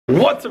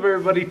What's up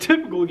everybody,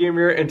 Typical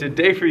Gamer here, and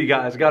today for you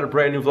guys, got a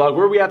brand new vlog.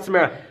 Where are we at,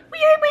 Samara? We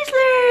are at Whistler!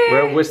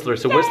 We're at Whistler.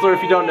 So Yay! Whistler,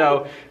 if you don't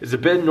know, is a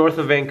bit north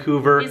of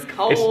Vancouver. It's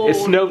cold. It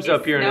snows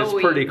up here snowy. and it's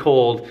pretty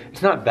cold.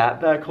 It's not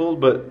that cold,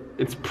 but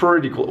it's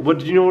pretty cold. What,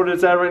 do you know what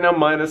it's at right now?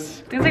 Minus?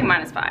 I think it's like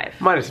 -5.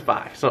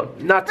 -5, so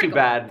not too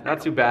bad,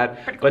 not too bad.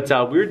 Cool.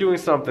 But we're doing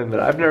something that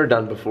I've never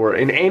done before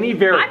in any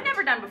variant. I've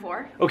never done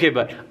before. Okay,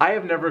 but I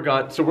have never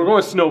gone, so we're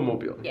going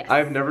snowmobiling. Yes. I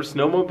have never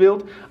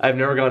snowmobiled, I've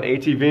never gone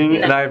ATVing,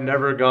 No. and I have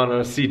never gone on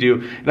a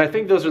Sea-Doo. And I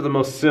think those are the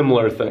most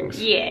similar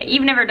things. Yeah,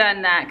 you've never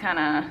done that kind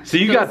of. So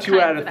you got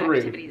 2 out of 3.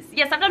 Activities.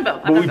 Yes, I've done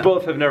both. But we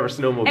both have never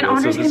snowmobiled. And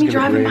Honor's so gonna be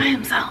driving by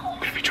himself. I'm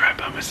gonna be driving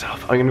by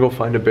myself. I'm gonna go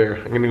find a bear.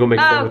 I'm gonna go make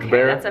fun with the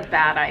bear. That's a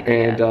bad idea.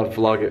 And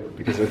vlog it,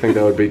 because I think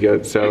that would be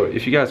good. So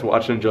if you guys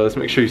watch and enjoy this,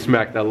 make sure you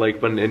smack that like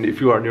button. And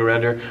if you are new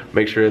around here,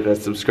 make sure that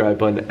subscribe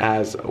button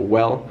as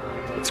well.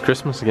 It's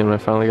Christmas again. I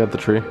finally got the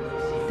tree.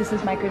 This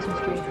is my Christmas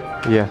tree.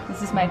 Yeah.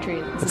 This is my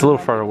tree. It's a little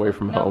far away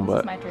from home, this but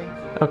is my tree.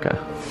 okay.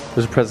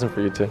 There's a present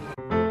for you too.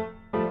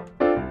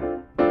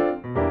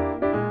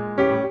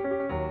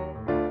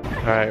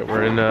 All right,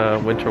 we're in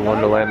Winter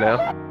Wonderland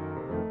now.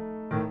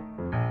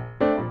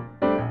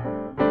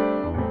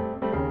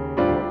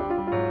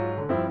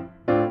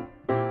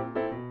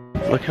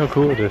 Look how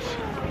cool it is.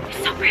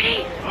 It's so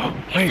pretty. Oh,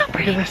 wait,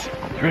 look at this.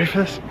 You ready for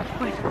this?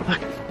 Wait, look.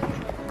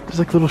 There's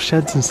like little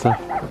sheds and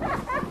stuff.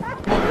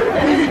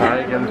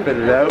 Alright, getting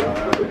fitted out.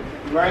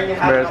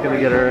 Samara's gonna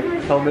get her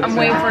helmet. I'm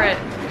waiting for it.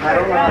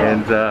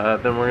 And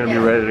then we're gonna be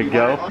ready to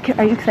go.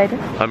 Are you excited?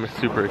 I'm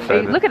super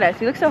excited. Hey, look at us.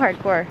 We look so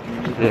hardcore.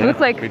 Yeah, we look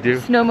like we do.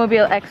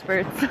 snowmobile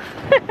experts.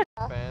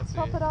 Fancy.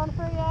 Pop it on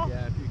for you.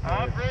 Yeah, if you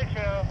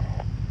can.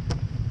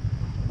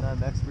 Not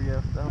next for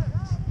you. No.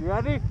 You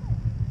ready?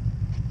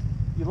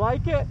 You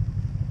like it?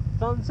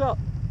 Thumbs up.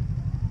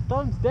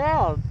 Thumbs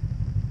down.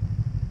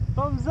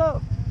 Thumbs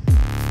up.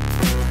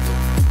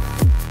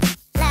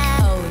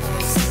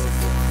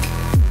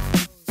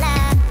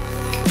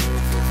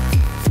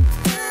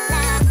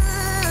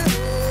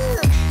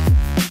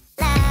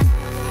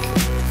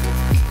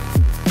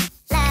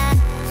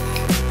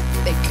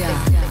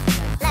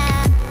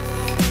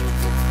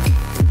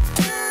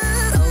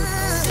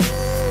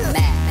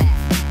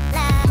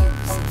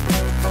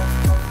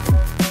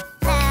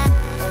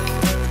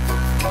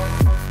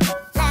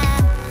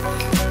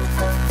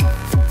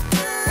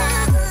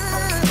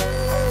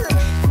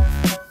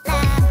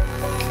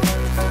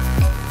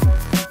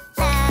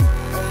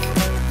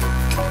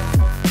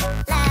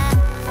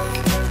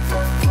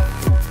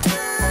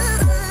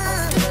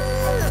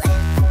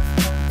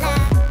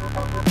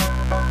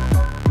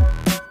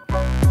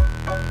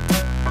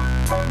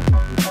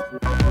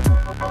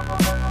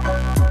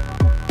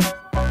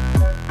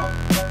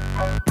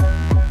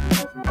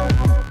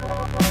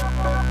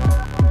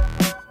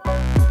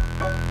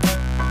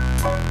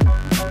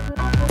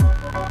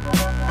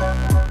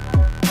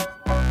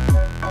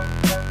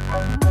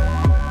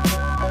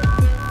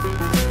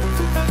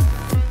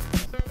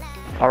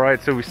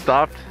 Alright, so we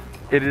stopped.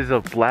 It is a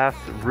blast.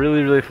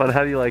 Really fun.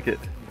 How do you like it?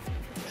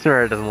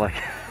 Sarah doesn't like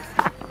it.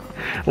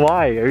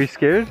 Why? Are you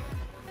scared?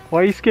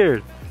 Why are you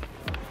scared?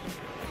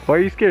 Why are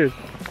you scared?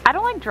 I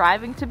don't like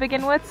driving to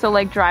begin with, so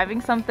like driving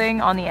something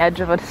on the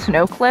edge of a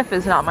snow cliff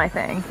is not my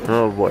thing.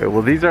 Oh boy,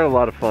 well these are a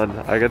lot of fun.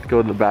 I got to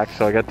go in the back,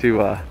 so I got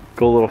to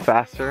go a little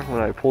faster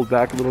when I pulled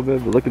back a little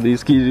bit. But look at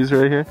these skis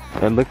right here.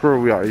 And look where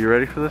we are. Are you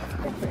ready for this?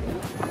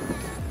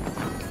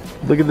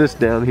 Look at this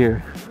down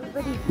here.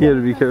 You have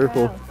to be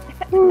careful.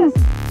 Woo.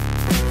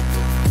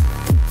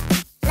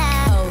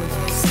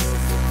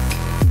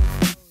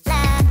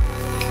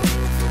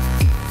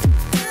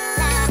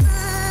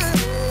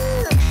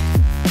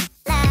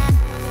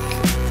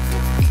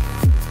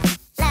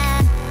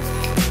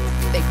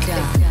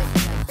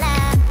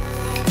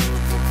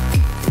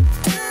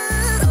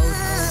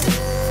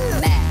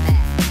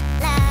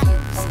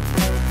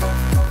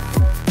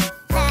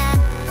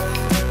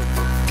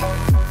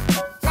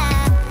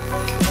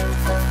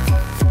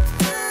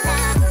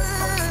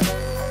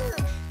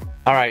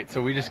 Alright,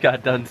 so we just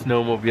got done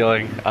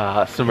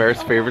snowmobiling.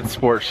 Samara's favorite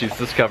sport she's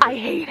discovered. I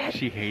hate it.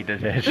 She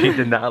hated it. She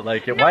did not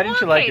like it. Why didn't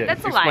you like it?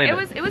 That's Explain a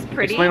lie. It was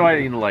pretty. Explain why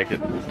you didn't like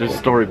it. There's a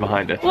story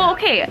behind it. Well,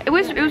 okay, it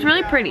was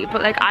really pretty,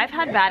 but like I've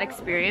had bad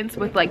experience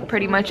with like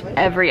pretty much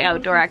every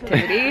outdoor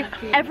activity.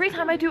 Every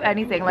time I do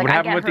anything, like what I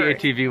happened get with hurt.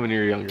 the ATV when you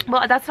were younger?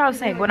 Well, that's what I was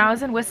saying. When I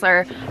was in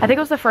Whistler, I think it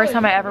was the first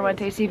time I ever went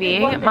to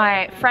ATV.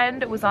 My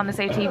friend was on this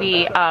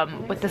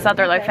ATV with this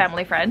other like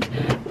family friend,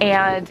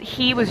 and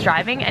he was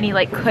driving and he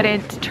like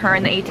couldn't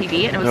turn the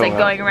ATV, and it was like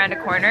going around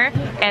a corner,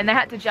 and they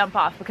had to jump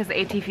off because the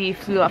ATV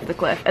flew off the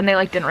cliff, and they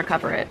like didn't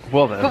recover it.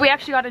 Well then. But we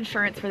actually got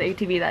insurance for the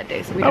ATV that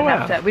day, so we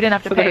didn't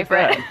have to pay for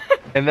it.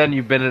 And then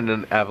you've been in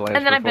an avalanche.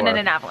 And then I've been in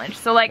an avalanche.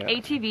 So like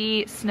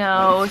ATV,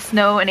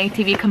 snow and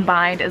ATV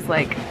combined is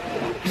like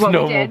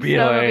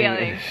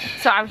Snowmobiling.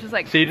 So I was just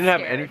like, so you didn't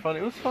have scared. any fun?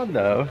 It was fun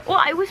though.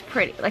 Well, it was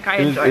pretty. Like I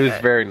enjoyed it. It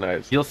was very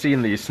nice. You'll see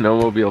in the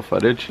snowmobile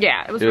footage.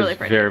 Yeah, it was really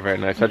pretty. Very, very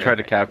nice. I tried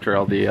to capture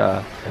all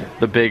the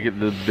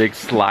big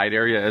slide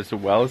area as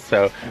well.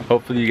 So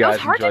hopefully you guys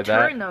enjoyed that. It was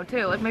hard to turn though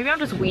too. Like maybe I'm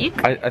just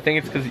weak. I think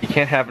it's because you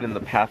can't have it in the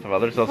path of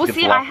others. Else Well,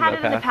 see, I had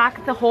it in the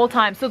pack the whole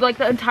time. So like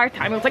the entire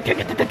time it was like.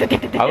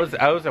 I was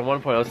at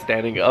one point I was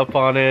standing up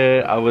on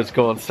it. I was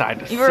going side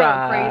to side. You were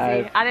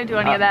crazy. I didn't do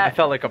any of that. I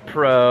felt like a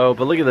pro.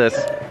 But look at this.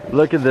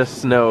 Look at this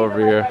snow over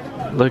here.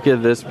 Look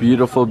at this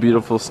beautiful,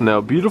 beautiful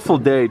snow. Beautiful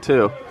day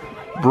too.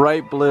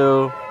 Bright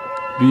blue.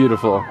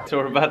 Beautiful. So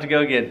we're about to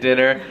go get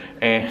dinner,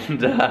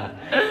 and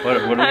what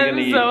are we gonna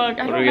eat? I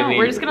don't know.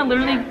 We're just gonna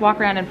literally walk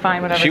around and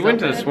find whatever. She went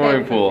to the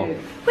swimming pool.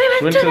 We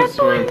went to the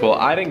swimming pool.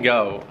 I didn't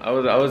go. I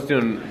was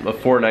doing a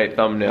 4-night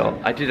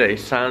thumbnail. I did a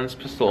silence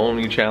pistol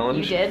only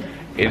challenge. You did?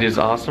 It is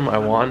awesome. I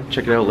won.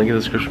 Check it out. Link in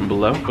the description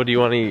below. What do you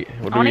want to eat?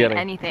 What are we getting?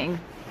 Anything.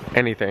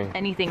 Anything.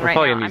 Anything We're right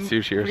probably now. Gonna eat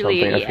sushi or really,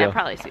 something. I feel. Yeah,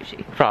 probably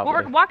sushi. Probably.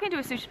 Well, we're walking to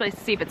a sushi place to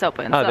see if it's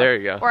open. Oh, so. there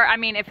you go. Or I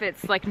mean, if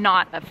it's like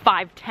not a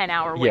 5-10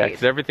 hour wait. Yeah,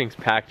 because everything's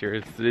packed here.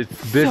 It's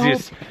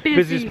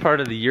busiest part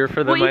of the year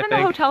for them. Well, even I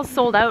think. the hotel's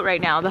sold out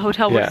right now. The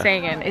hotel we're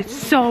staying in, it's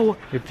so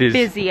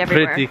busy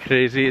everywhere. Pretty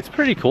crazy. It's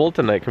pretty cold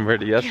tonight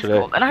compared to yesterday. It's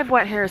cold. And I have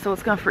wet hair, so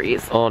it's gonna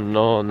freeze. Oh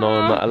no.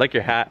 I like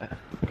your hat.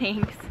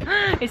 Thanks.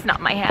 It's not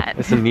my hat.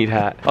 It's a neat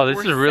hat. Oh, this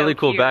is a really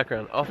cool cute.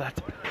 background. Oh,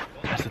 that's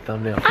the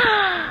thumbnail.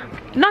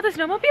 Not the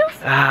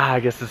snowmobiles? I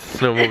guess it's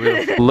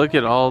snowmobiles. Look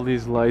at all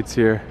these lights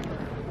here.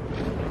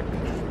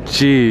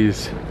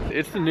 Jeez.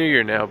 It's the new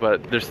year now,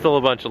 but there's still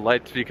a bunch of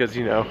lights because,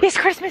 you know, it's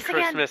Christmas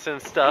again. Christmas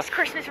and stuff. It's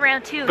Christmas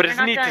around too. But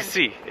it's neat to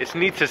see. It's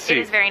neat to see. It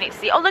is very neat to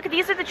see. Oh, look,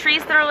 these are the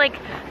trees that are like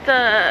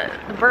the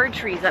bird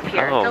trees up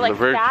here. Oh, they're like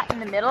fat in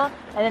the middle,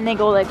 and then they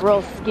go like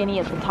real skinny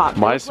at the top.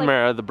 My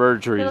Samara, the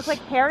bird trees. They look like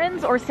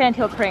herons or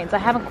sandhill cranes. I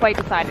haven't quite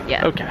decided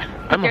yet. Okay,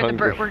 I'm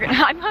hungry.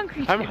 I'm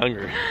hungry too. I'm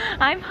hungry.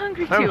 I'm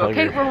hungry too.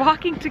 Okay, we're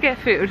walking to get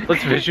food.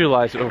 Let's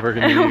visualize what we're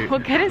gonna eat. We'll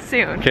get it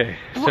soon. Okay,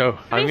 so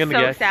I'm gonna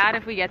guess. It's so sad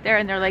if we get there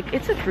and they're like,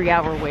 it's a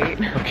 3-hour wait.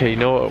 Okay, you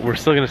know what? We're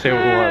still gonna say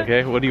what we want.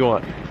 Okay, what do you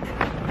want?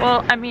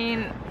 Well, I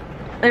mean,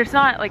 there's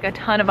not like a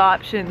ton of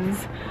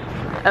options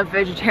of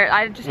vegetarian.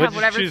 I just have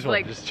whatever's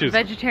like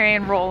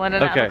vegetarian roll and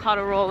an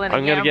avocado roll and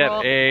I'm gonna get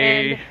roll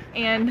a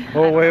and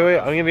oh wait,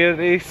 I'm gonna get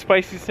a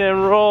spicy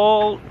salmon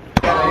roll.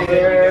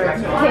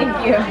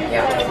 Thank you.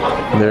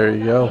 There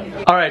you go.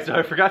 Alright, so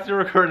I forgot to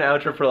record an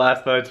outro for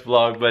last night's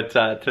vlog, but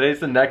today's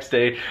the next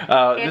day.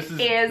 This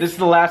is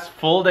the last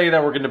full day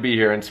that we're gonna be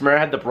here, and Samara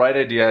had the bright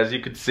idea, as you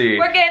could see.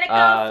 We're gonna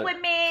go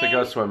swimming. To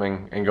go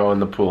swimming and go in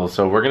the pool.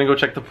 So we're gonna go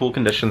check the pool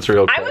conditions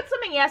real quick. I went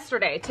swimming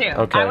yesterday too.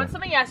 Okay. I went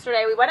swimming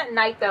yesterday. We went at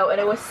night though, and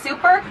it was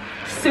super,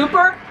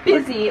 super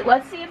busy.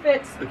 Let's see if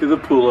it's... Look at the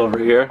pool over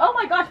here. Oh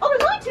my gosh. Oh,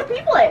 there's only 2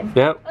 people in.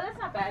 Yep. Oh, that's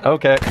not bad.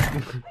 Okay.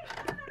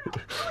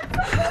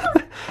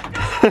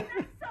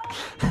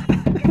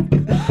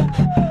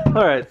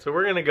 Alright, so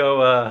we're gonna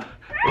go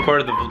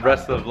record the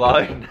rest of the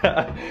vlog.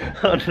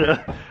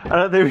 I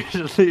don't think we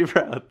should leave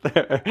her out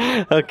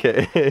there.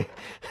 Okay.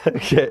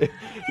 Okay.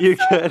 You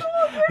good?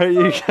 Are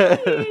you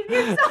good?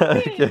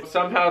 Okay.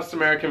 Somehow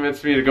Samara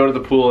convinced me to go to the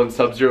pool in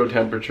sub-zero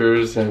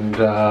temperatures, and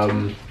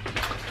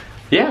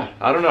yeah,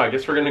 I don't know. I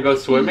guess we're gonna go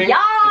swimming.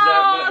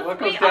 Yeah, what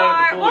goes down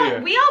at the pool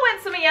here? We all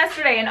went swimming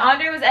yesterday, and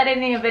Andre was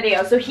editing a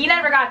video, so he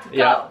never got to go.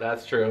 Yeah,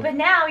 that's true. But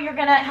now you're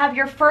gonna have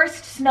your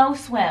first snow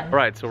swim.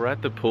 Right, so we're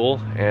at the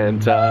pool,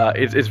 and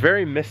it's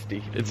very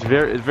misty. It's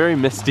very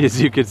misty, as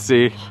you can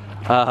see.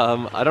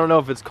 I don't know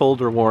if it's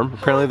cold or warm.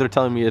 Apparently they're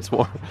telling me it's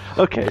warm.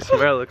 Okay,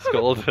 Samara looks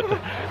cold.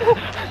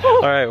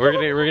 All right, we're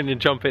gonna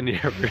jump in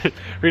here. We're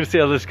gonna see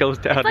how this goes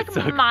down. It's like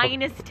so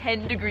minus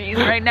 10 degrees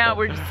right now.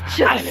 We're just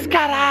chilling.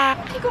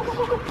 Okay, go.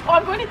 Oh,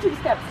 I'm going into the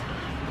steps.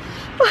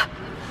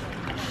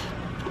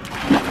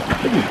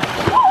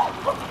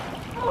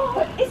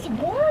 Oh, it's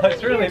warm.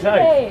 It's really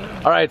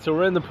nice. All right, so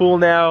we're in the pool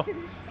now.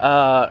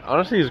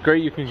 Honestly, it's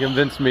great you can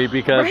convince me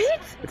because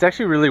it's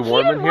actually really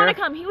warm in here. He didn't want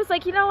to come. He was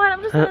like, you know what,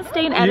 I'm just gonna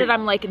stay and edit.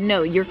 I'm like,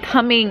 no, you're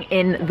coming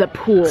in the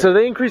pool. So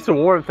they increased the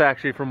warmth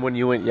actually from when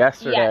you went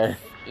yesterday. Yes.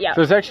 Yeah.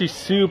 So it's actually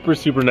super,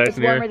 super nice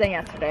in here. It's warmer than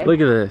yesterday. Look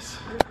at this.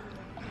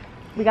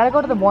 We gotta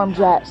go to the warm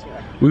jet.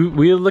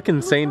 We look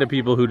insane to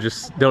people who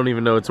just don't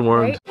even know it's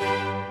warm. Right?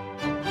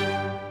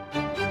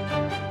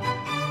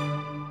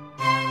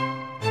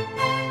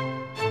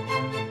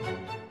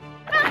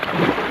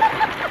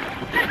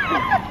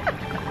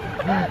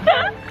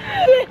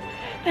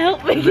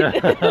 Help me.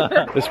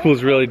 This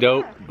pool's really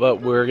dope,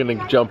 but we're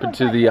gonna jump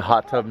into the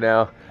hot tub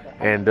now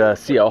and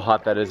see how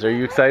hot that is. Are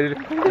you excited?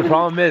 The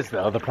problem is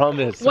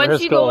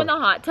once you go in the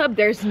hot tub,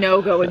 there's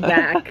no going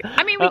back.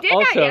 I mean, we did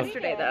that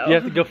yesterday though. You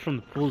have to go from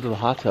the pool to the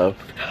hot tub,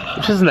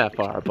 which isn't that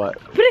far, but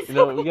it's you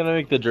know, we gotta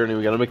make the journey,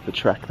 we gotta make the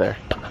trek there.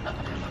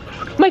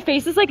 My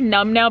face is like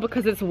numb now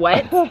because it's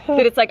wet,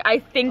 but it's like, I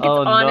think it's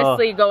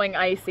honestly going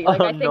icy.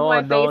 Like, I think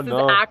my face is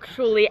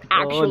actually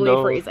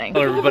freezing.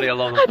 Oh, everybody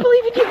alone. I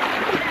believe in you.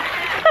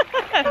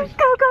 Go.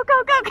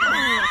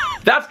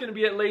 That's gonna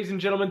be it, ladies and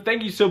gentlemen.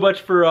 Thank you so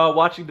much for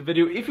watching the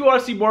video. If you want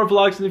to see more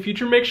vlogs in the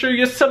future, make sure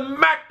you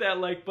smack that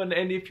like button.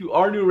 And if you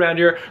are new around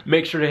here,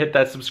 make sure to hit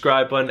that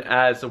subscribe button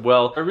as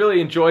well. I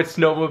really enjoyed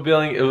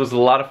snowmobiling. It was a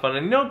lot of fun.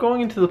 And you know,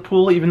 going into the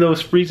pool, even though it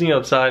was freezing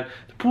outside,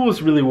 the pool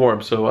was really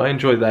warm, so I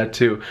enjoyed that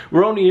too.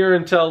 We're only here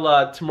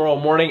until tomorrow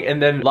morning,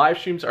 and then live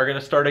streams are gonna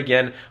start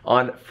again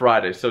on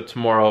Friday. So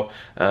tomorrow,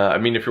 I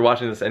mean, if you're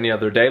watching this any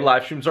other day,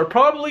 live streams are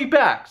probably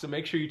back, so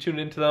make sure you tune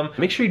into them.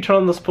 Make sure you turn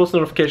on those post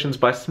notifications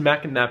by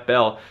smacking that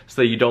bell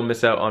so that you don't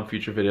miss out on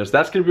future videos.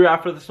 That's gonna be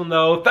it for this one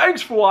though.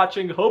 Thanks for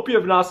watching, hope you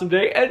have an awesome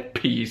day, and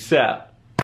peace out.